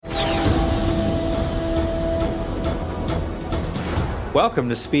Welcome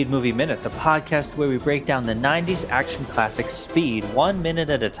to Speed Movie Minute, the podcast where we break down the 90s action classic Speed 1 minute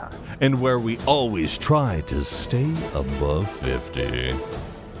at a time. And where we always try to stay above 50.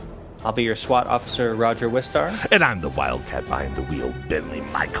 I'll be your SWAT officer, Roger Wistar. And I'm the wildcat behind the wheel, Bentley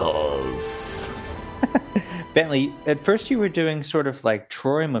Michaels. Bentley, at first you were doing sort of like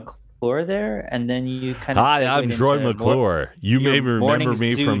Troy McClure there, and then you kind of Hi, I'm Troy McClure. You may remember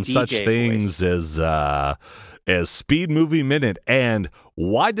me from DJ such things voice. as Speed Movie Minute and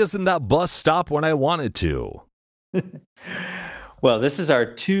Why Doesn't That Bus Stop When I Want It To? Well, this is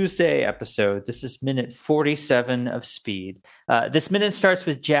our Tuesday episode. This is minute 47 of Speed. This minute starts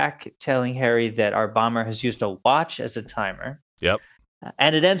with Jack telling Harry that our bomber has used a watch as a timer. Yep.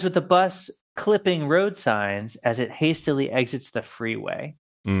 And it ends with the bus clipping road signs as it hastily exits the freeway.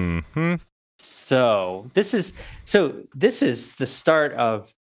 Mm-hmm. So this is the start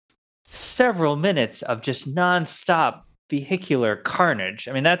of several minutes of just nonstop vehicular carnage.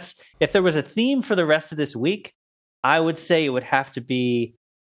 I mean, if there was a theme for the rest of this week, I would say it would have to be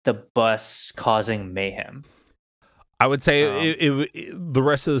the bus causing mayhem. I would say the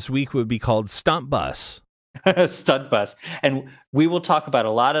rest of this week would be called Stunt Bus. Stunt bus. And we will talk about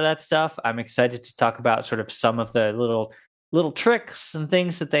a lot of that stuff. I'm excited to talk about sort of some of the little tricks and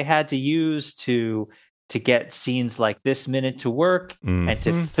things that they had to use to get scenes like this minute to work, and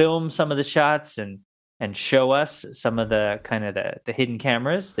to film some of the shots and show us some of the kind of the hidden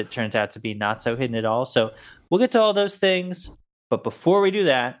cameras that turns out to be not so hidden at all. So we'll get to all those things. But before we do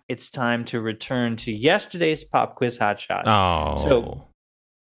that, it's time to return to yesterday's pop quiz hotshot. Oh. So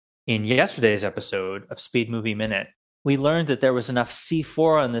in yesterday's episode of Speed Movie Minute, we learned that there was enough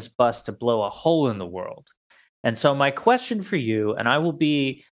C4 on this bus to blow a hole in the world. And so my question for you, and I will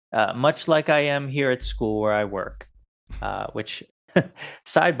be much like I am here at school where I work, which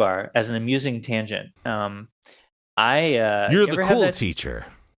sidebar as an amusing tangent. You're the cool teacher.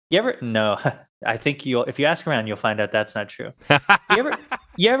 You ever? No, I think if you ask around, you'll find out that's not true.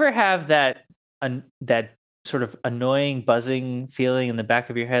 You ever have that sort of annoying buzzing feeling in the back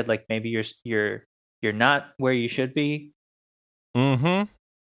of your head, like maybe you're not where you should be? Mm-hmm.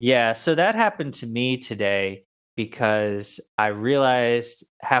 Yeah, so that happened to me today because I realized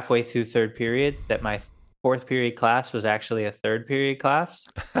halfway through third period that my fourth period class was actually a third period class.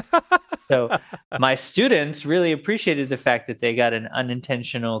 So my students really appreciated the fact that they got an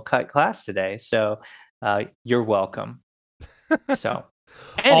unintentional cut class today. So you're welcome. So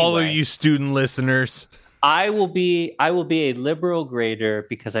anyway, all of you student listeners, I will be a liberal grader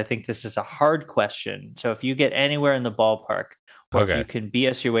because I think this is a hard question. So if you get anywhere in the ballpark, or if you can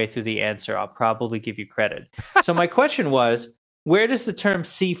BS your way through the answer, I'll probably give you credit. So my question was, where does the term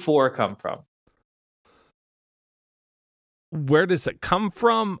C4 come from? Where does it come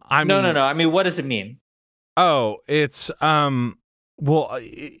from? No. I mean, what does it mean? Oh, it's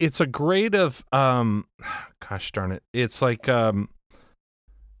it's a grade of gosh darn it. It's like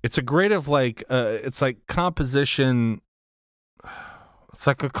it's a grade of like it's like composition. It's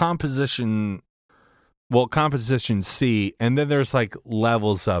like a composition. Well, composition C, and then there's like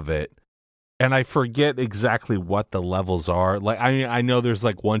levels of it, and I forget exactly what the levels are. Like I know there's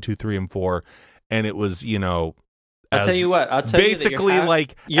like 1, 2, 3, and 4, and it was I'll tell you what. I'll tell basically you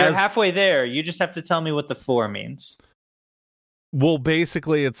you're halfway there. You just have to tell me what the 4 means. Well,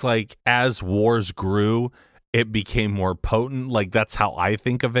 basically, it's like as wars grew, it became more potent. Like that's how I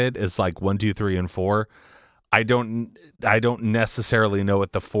think of it. It's like 1, 2, 3, and 4. I don't necessarily know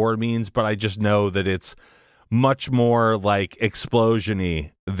what the 4 means, but I just know that it's much more like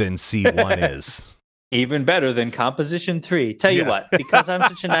explosion-y than C1 is. Even better than composition 3. Tell you what, because I'm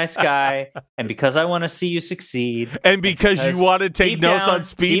such a nice guy, and because I want to see you succeed, and because you want to take notes on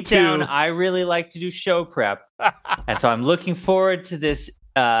Speed 2, down, I really like to do show prep, and so I'm looking forward to this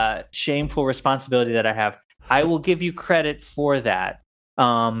shameful responsibility that I have. I will give you credit for that.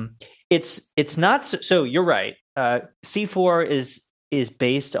 It's not so you're right. C4 is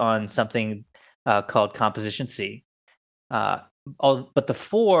based on something called composition C. But the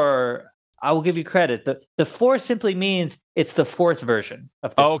 4, I will give you credit. The 4 simply means it's the 4th version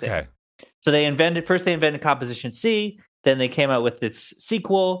of this thing. So they invented composition C, then they came out with its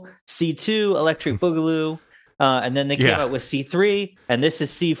sequel, C2, Electric Boogaloo, and then they came out with C3, and this is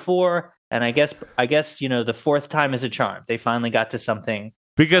C4. And I guess the 4th time is a charm. They finally got to something.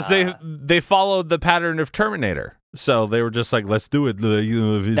 Because they followed the pattern of Terminator. So they were just like, let's do it.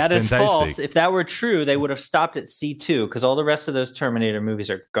 It's that is fantastic. false. If that were true, they would have stopped at C2 because all the rest of those Terminator movies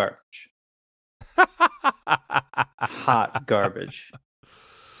are garbage. Hot garbage.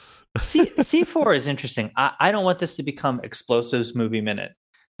 C4 is interesting. I don't want this to become Explosives Movie Minute,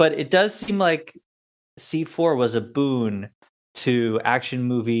 but it does seem like C4 was a boon to action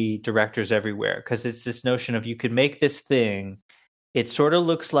movie directors everywhere, because it's this notion of you could make this thing. It sort of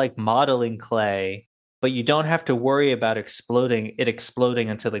looks like modeling clay, but you don't have to worry about exploding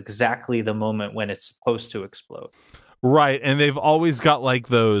until exactly the moment when it's supposed to explode. Right, and they've always got like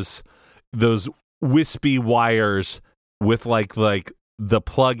those wispy wires with like the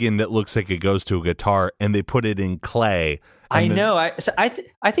plug-in that looks like it goes to a guitar, and they put it in clay. I know. I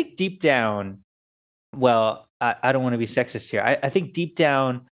think deep down, well, I don't want to be sexist here. I think deep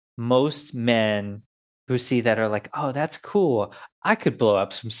down, most men who see that are like, oh, that's cool. I could blow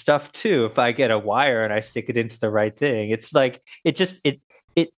up some stuff too if I get a wire and I stick it into the right thing. It's like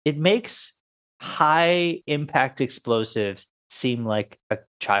it makes high impact explosives seem like a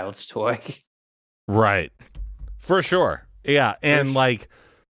child's toy. Right. For sure. Yeah, and like,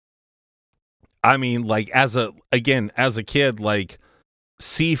 I mean, like as a kid, like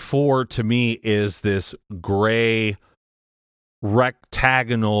C4 to me is this gray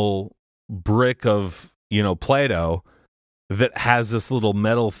rectagonal brick of, Play-Doh that has this little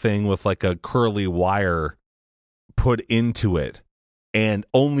metal thing with like a curly wire put into it, and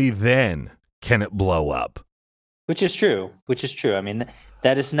only then can it blow up. Which is true. I mean,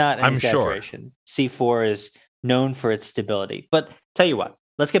 that is not an exaggeration. Sure. C4 is known for its stability. But tell you what,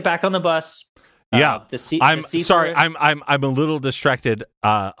 let's get back on the bus. Yeah, sorry. I'm a little distracted.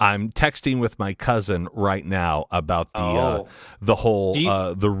 I'm texting with my cousin right now about the whole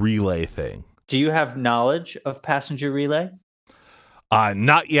the relay thing. Do you have knowledge of passenger relay?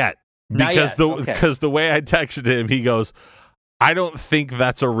 Not yet, because the way I texted him, he goes, "I don't think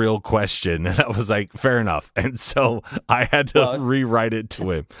that's a real question," and I was like, "Fair enough." And so I had to rewrite it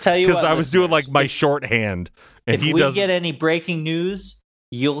to him. Tell you because I was doing like my shorthand, and if we get any breaking news,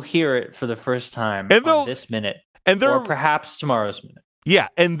 you'll hear it for the first time on this minute, or perhaps tomorrow's minute. Yeah,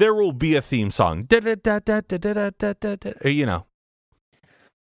 and there will be a theme song.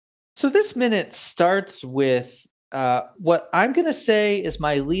 So this minute starts with what I'm going to say is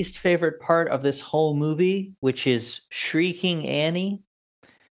my least favorite part of this whole movie, which is Shrieking Annie.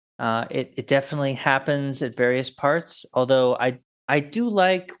 It definitely happens at various parts, although I do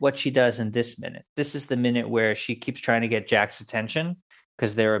like what she does in this minute. This is the minute where she keeps trying to get Jack's attention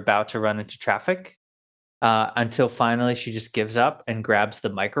because they're about to run into traffic, until finally she just gives up and grabs the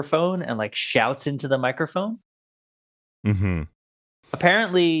microphone and like shouts into the microphone. Mm-hmm.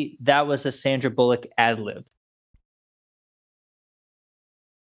 Apparently, that was a Sandra Bullock ad-lib.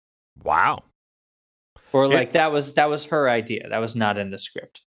 Wow. Or like that was her idea. That was not in the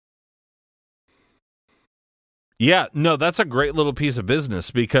script. Yeah, no, that's a great little piece of business,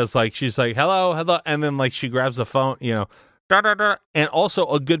 because like she's like, hello, and then like she grabs the phone, and also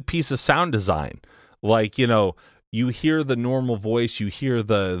a good piece of sound design. Like, you hear the normal voice, you hear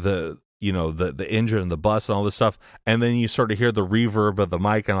the engine and the bus and all this stuff, and then you sort of hear the reverb of the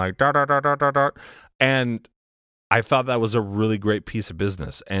mic and like da da da da da da. And I thought that was a really great piece of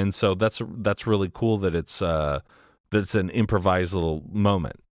business, and so that's really cool that it's an improvised little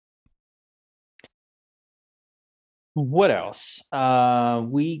moment. What else?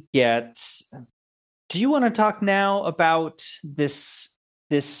 We get. Do you want to talk now about this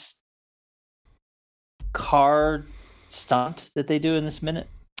car stunt that they do in this minute?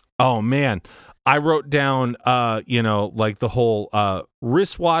 Oh man, I wrote down, like the whole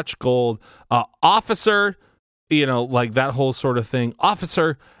wristwatch gold, officer, like that whole sort of thing,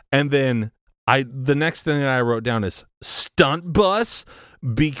 officer, and then the next thing that I wrote down is stunt bus,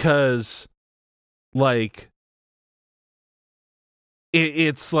 because like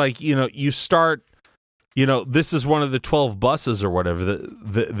it's like, you start, this is one of the 12 buses or whatever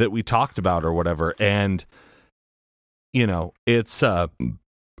that we talked about or whatever, and it's a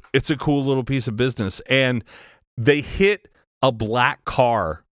cool little piece of business, and they hit a black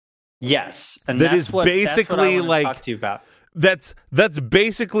car. Yes, and that is basically like talk to you about. That's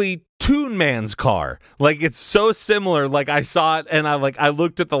basically Toon Man's car. Like, it's so similar. Like, I saw it and I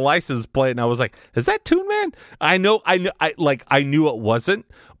looked at the license plate and I was like, "Is that Toon Man?" I knew it wasn't,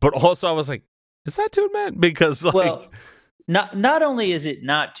 but also I was like, "Is that Toon Man?" Because not only is it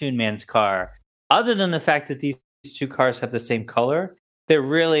not Toon Man's car, other than the fact that these two cars have the same color, they're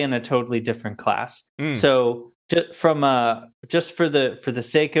really in a totally different class. So just for the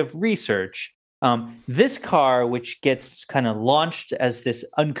sake of research, this car, which gets kind of launched as this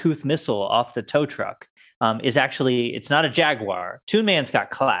uncouth missile off the tow truck, it's not a Jaguar. Toon Man's got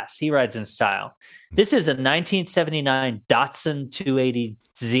class. He rides in style. This is a 1979 Datsun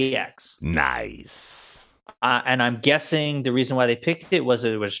 280ZX. Nice. And I'm guessing the reason why they picked it was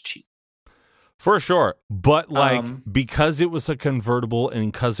cheap. For sure. But because it was a convertible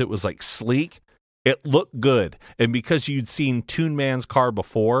and because it was like sleek, it looked good. And because you'd seen Toon Man's car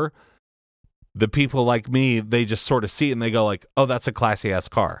before, the people like me, they just sort of see it and they go like, oh, that's a classy ass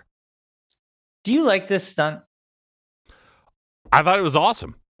car. Do you like this stunt? I thought it was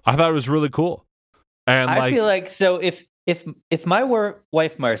awesome. I thought it was really cool. And I feel like, so if my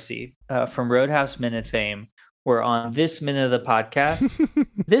wife Marcy from Roadhouse Minute fame were on this minute of the podcast,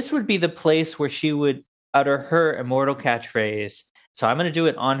 this would be the place where she would utter her immortal catchphrase. So I'm going to do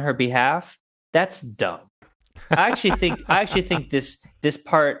it on her behalf. That's dumb. I actually think this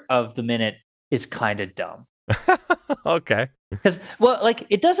part of the minute is kind of dumb. Okay. Because, well, like,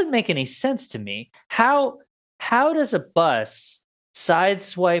 it doesn't make any sense to me. How does a bus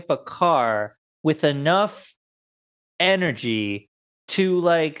sideswipe a car with enough energy to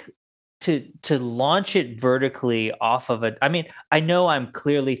like to launch it vertically off of it? I mean, I know I'm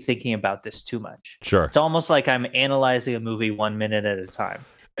clearly thinking about this too much. Sure. It's almost like I'm analyzing a movie 1 minute at a time.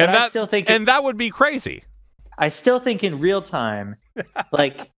 But And I still think that would be crazy. I still think in real time,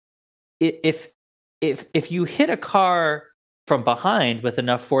 like if you hit a car from behind with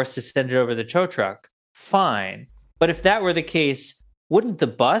enough force to send it over the tow truck, fine. But if that were the case, wouldn't the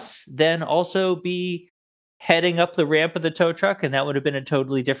bus then also be heading up the ramp of the tow truck, and that would have been a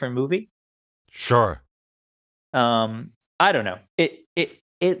totally different movie? Sure. I don't know.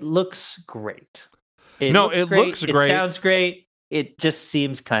 It looks great. It looks great. It sounds great. It just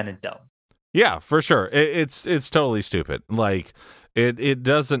seems kind of dumb. Yeah, for sure. It's totally stupid. Like it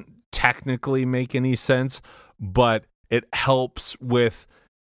doesn't technically make any sense, but it helps with.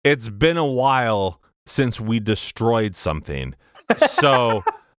 It's been a while since we destroyed something, so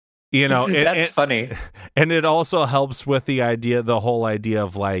that's funny. And it also helps with the whole idea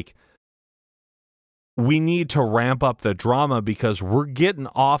of like, we need to ramp up the drama because we're getting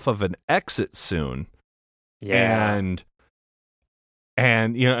off of an exit soon. Yeah. And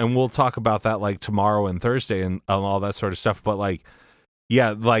and we'll talk about that like tomorrow and Thursday and all that sort of stuff. But like,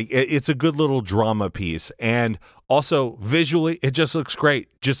 yeah, like it's a good little drama piece, and also visually, it just looks great.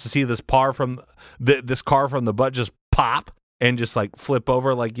 Just to see this car from the butt just pop and just like flip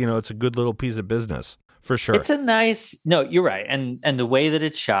over, like it's a good little piece of business for sure. It's a nice. No, you're right, and the way that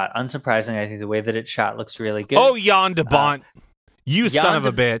it's shot, unsurprisingly, I think the way that it's shot looks really good. Oh, Jan de Bont, you son of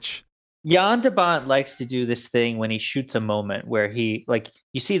a bitch. Jan de Bont likes to do this thing when he shoots a moment where he, like,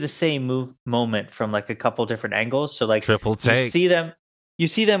 you see the same moment from like a couple different angles. So like triple take. You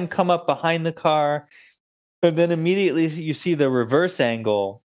see them come up behind the car, and then immediately you see the reverse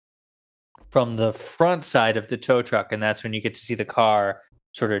angle from the front side of the tow truck, and that's when you get to see the car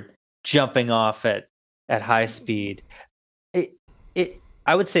sort of jumping off at high speed.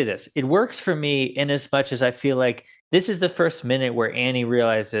 I would say this. It works for me in as much as I feel like this is the first minute where Annie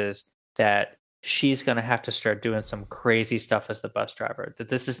realizes that she's going to have to start doing some crazy stuff as the bus driver. That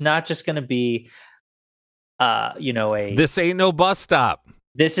this is not just going to be, this ain't no bus stop.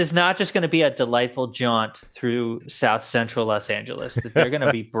 This is not just going to be a delightful jaunt through South Central Los Angeles. That they're going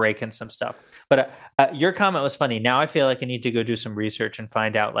to be breaking some stuff. But your comment was funny. Now I feel like I need to go do some research and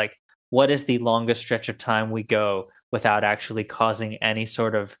find out like what is the longest stretch of time we go without actually causing any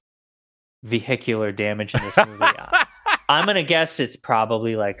sort of vehicular damage in this movie. I'm going to guess it's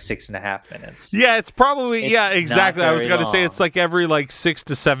probably like 6.5 minutes. Yeah, it's probably, exactly. I was going to say it's like every like 6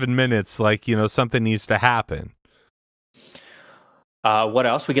 to 7 minutes, like, something needs to happen. What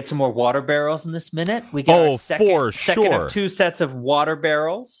else? We get some more water barrels in this minute. We get second of 2 sets of water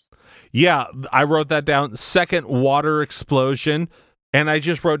barrels. Yeah, I wrote that down. Second water explosion. And I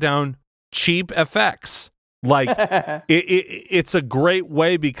just wrote down cheap effects. Like it's a great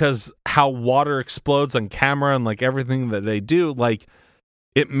way because how water explodes on camera and like everything that they do, like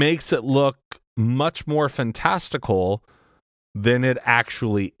it makes it look much more fantastical than it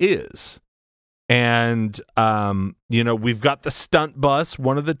actually is. And we've got the stunt bus,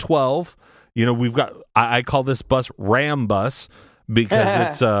 one of the 12. We've got I call this bus Ram Bus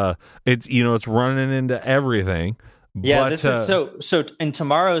because it's running into everything. Yeah, this is so in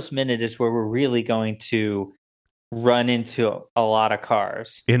tomorrow's minute is where we're really going to run into a lot of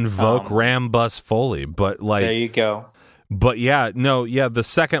cars. Invoke Ram Bus Foley, but like there you go. But the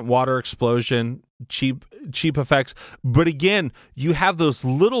second water explosion, cheap effects. But again, you have those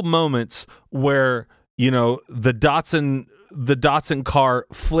little moments where the Datsun car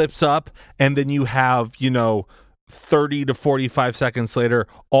flips up, and then you have 30 to 45 seconds later,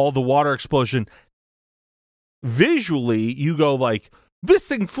 all the water explosion. Visually, you go like, this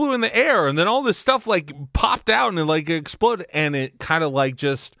thing flew in the air, and then all this stuff like popped out and like exploded, and it kind of like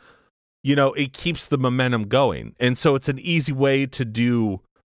just, it keeps the momentum going. And so it's an easy way to do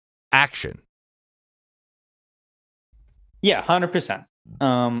action. Yeah, 100%.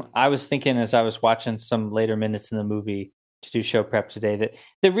 I was thinking as I was watching some later minutes in the movie to do show prep today that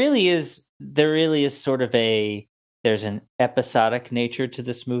there really is sort of there's an episodic nature to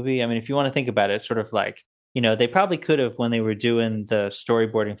this movie. I mean, if you want to think about it, it's sort of like, they probably could have, when they were doing the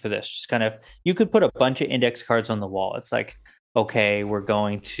storyboarding for this, just kind of, you could put a bunch of index cards on the wall. It's like, okay, we're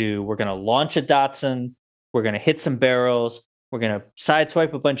going to launch a Datsun, we're going to hit some barrels, we're going to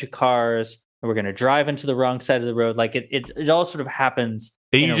sideswipe a bunch of cars, and we're going to drive into the wrong side of the road. Like it all sort of happens.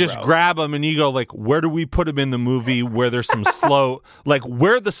 And you just grab them and you go like, where do we put them in the movie where there's some slow, like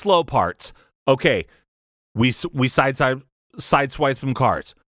where are the slow parts? Okay, we sideswipe some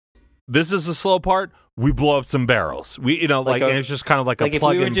cars. This is the slow part. We blow up some barrels. We, and it's just kind of like a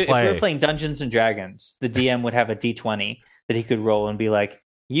plug and play. If we were playing Dungeons and Dragons, the DM would have a D20 that he could roll and be like,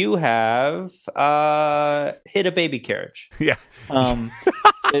 you have hit a baby carriage. Yeah.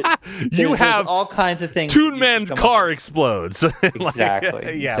 You have all kinds of things. Toon Man's car explodes.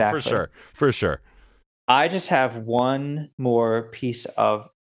 Exactly. Yeah, exactly. For sure. I just have one more piece of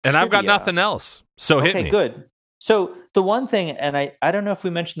and trivia. I've got nothing else. So hit me. Okay, good. So the one thing, and I don't know if we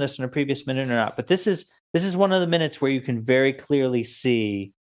mentioned this in a previous minute or not, but this is one of the minutes where you can very clearly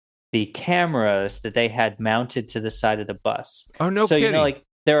see the cameras that they had mounted to the side of the bus. Oh, no so, kidding.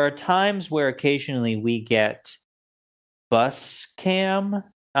 There are times where occasionally we get bus cam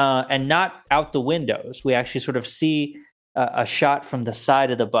and not out the windows. We actually sort of see a shot from the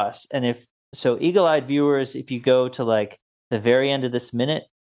side of the bus. And eagle-eyed viewers, if you go to like the very end of this minute,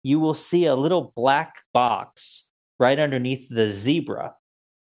 you will see a little black box right underneath the zebra.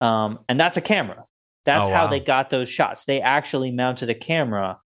 And that's a camera. That's how they got those shots. They actually mounted a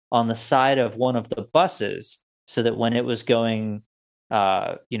camera on the side of one of the buses so that when it was going,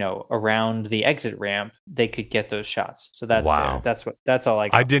 around the exit ramp, they could get those shots. So that's that's all I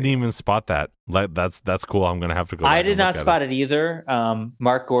got. I didn't even spot that. That's cool. I'm going to have to go back. I did not spot it either.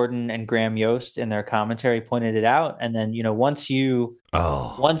 Mark Gordon and Graham Yost in their commentary pointed it out. And then, once you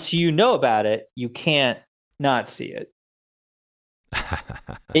know about it, you can't not see it.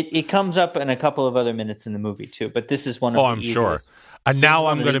 It comes up in a couple of other minutes in the movie too, but this is one of the I'm easiest. sure. And now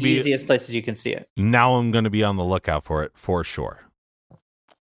I'm going to be easiest places you can see it. Now I'm going to be on the lookout for it for sure.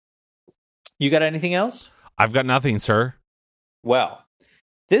 You got anything else? I've got nothing, sir. Well,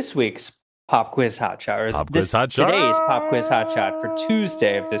 this week's Pop Quiz Hotshot, today's Pop Quiz Hotshot for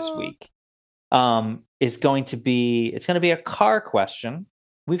Tuesday of this week, is going to be a car question.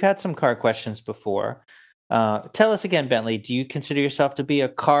 We've had some car questions before. Tell us again, Bentley, do you consider yourself to be a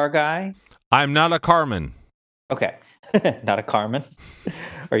car guy? I'm not a carman. Okay. Not a carman.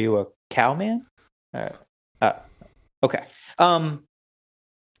 Are you a cowman? Okay.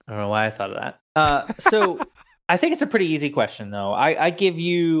 I don't know why I thought of that. So I think it's a pretty easy question, though. I give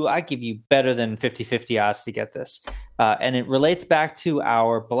you better than 50-50 odds to get this. And it relates back to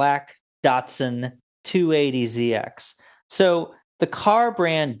our black Datsun 280ZX. So the car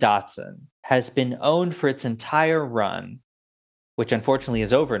brand Datsun has been owned for its entire run, which unfortunately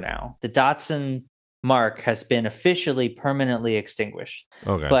is over now. The Datsun mark has been officially permanently extinguished.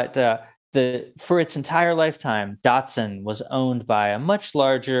 Okay. But for its entire lifetime, Datsun was owned by a much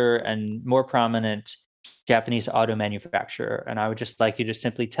larger and more prominent Japanese auto manufacturer. And I would just like you to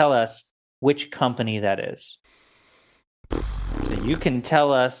simply tell us which company that is. So you can tell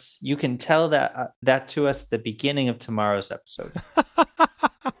that to us at the beginning of tomorrow's episode.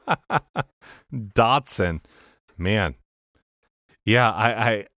 Datsun, man. Yeah,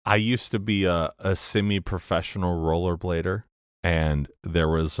 I used to be a semi-professional rollerblader. And there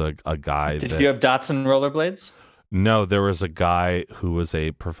was a guy. Did you have Datsun rollerblades? No, there was a guy who was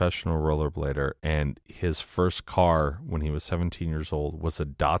a professional rollerblader, and his first car when he was 17 years old was a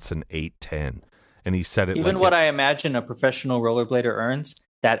Datsun 810. And he said it even what I imagine a professional rollerblader earns,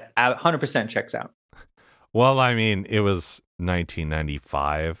 that 100% checks out. Well, I mean, it was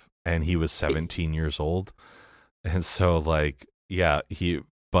 1995, and he was 17 years old, and so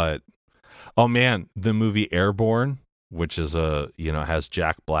oh man, the movie Airborne, which is has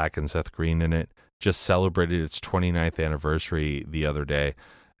Jack Black and Seth Green in it, just celebrated its 29th anniversary the other day,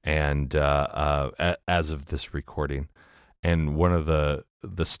 and as of this recording, and one of the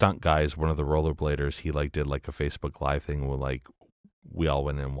stunt guys, one of the rollerbladers, he did a Facebook Live thing where we all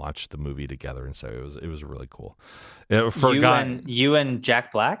went and watched the movie together, and so it was really cool. You and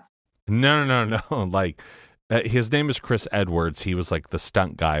Jack Black? No. His name is Chris Edwards. He was the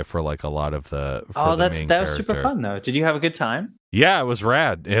stunt guy for a lot of the. That was super fun though. Did you have a good time? Yeah, it was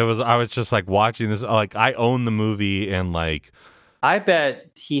rad. I was just watching this. I own the movie and I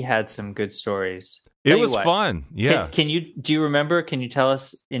bet he had some good stories. It was fun. Yeah. Do you remember? Can you tell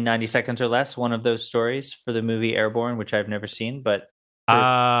us in 90 seconds or less one of those stories for the movie Airborne, which I've never seen, but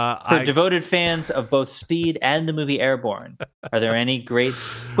For devoted fans of both Speed and the movie Airborne, are there any great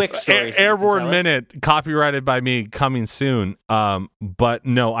quick stories? Airborne Minute, copyrighted by me, coming soon. But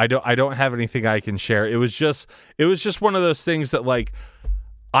no, I don't have anything I can share. It was just one of those things that, like,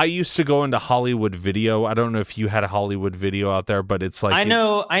 I used to go into Hollywood Video. I don't know if you had a Hollywood Video out there, but it's like I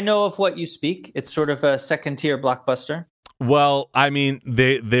know of what you speak. It's sort of a second tier Blockbuster. Well, I mean,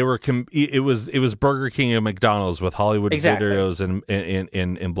 they were it was Burger King and McDonald's with Hollywood Videos and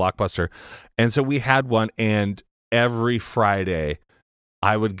in Blockbuster, and so we had one. And every Friday,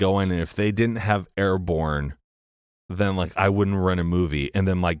 I would go in, and if they didn't have Airborne, then like I wouldn't rent a movie, and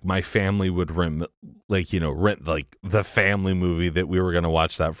then like my family would rent like the family movie that we were going to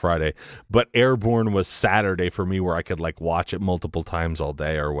watch that Friday. But Airborne was Saturday for me, where I could like watch it multiple times all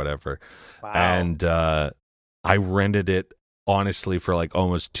day or whatever. Wow. And I rented it honestly for like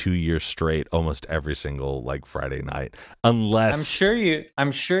almost 2 years straight, almost every single like Friday night. Unless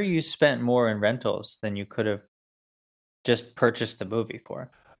I'm sure you spent more in rentals than you could have just purchased the movie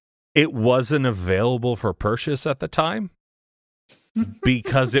for. It wasn't available for purchase at the time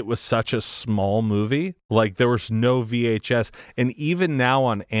because it was such a small movie. Like there was no VHS, and even now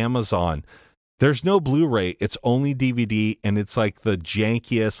on Amazon, there's no Blu-ray. It's only DVD, and it's like the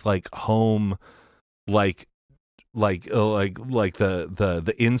jankiest like home like the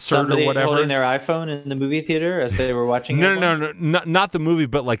insert Somebody or whatever. Holding their iPhone in the movie theater as they were watching. No, not the movie,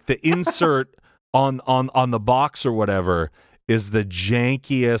 but like the insert on the box or whatever is the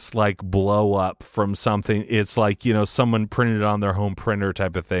jankiest like blow up from something. It's like, you know, someone printed it on their home printer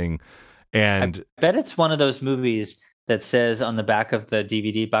type of thing. And I bet it's one of those movies that says on the back of the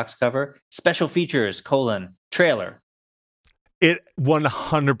DVD box cover, special features, trailer. It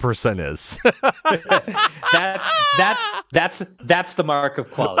 100% is. That's the mark of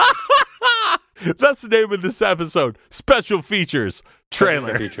quality. That's the name of this episode. Special features, trailer.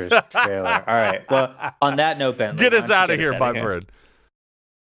 Special features, trailer. All right. Well, on that note, Bentley, get us out of here, my friend.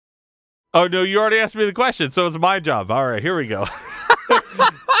 Oh, no, you already asked me the question, so it's my job. All right, here we go.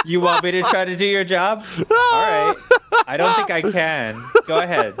 You want me to try to do your job? All right. I don't think I can. Go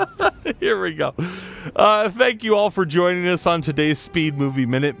ahead. Here we go. Thank you all for joining us on today's Speed Movie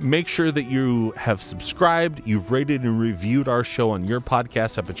Minute. Make sure that you have subscribed, you've rated and reviewed our show on your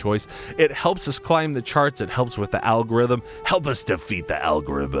podcast app of choice. It helps us climb the charts. It helps with the algorithm. Help us defeat the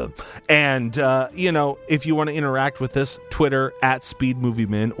algorithm. And, if you want to interact with us, Twitter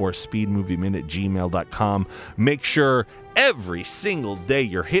 @SpeedMovieMin or SpeedMovieMin@gmail.com. Make sure every single day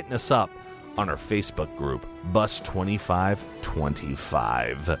you're hitting us up on our Facebook group, Bus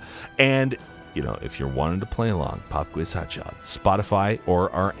 2525. And, if you're wanting to play along, Pop Quiz Hotshot, Spotify,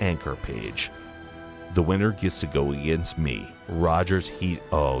 or our Anchor page, the winner gets to go against me. Rogers, he's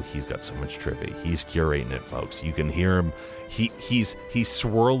got so much trivia. He's curating it, folks. You can hear him. He's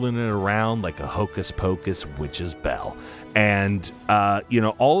swirling it around like a hocus pocus witch's bell. And,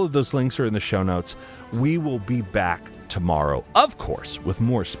 all of those links are in the show notes. We will be back tomorrow, of course, with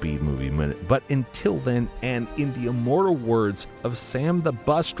more Speed Movie Minute. But until then, and in the immortal words of Sam the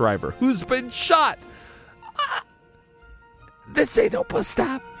bus driver who's been shot, this ain't no bus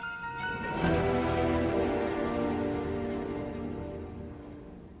stop.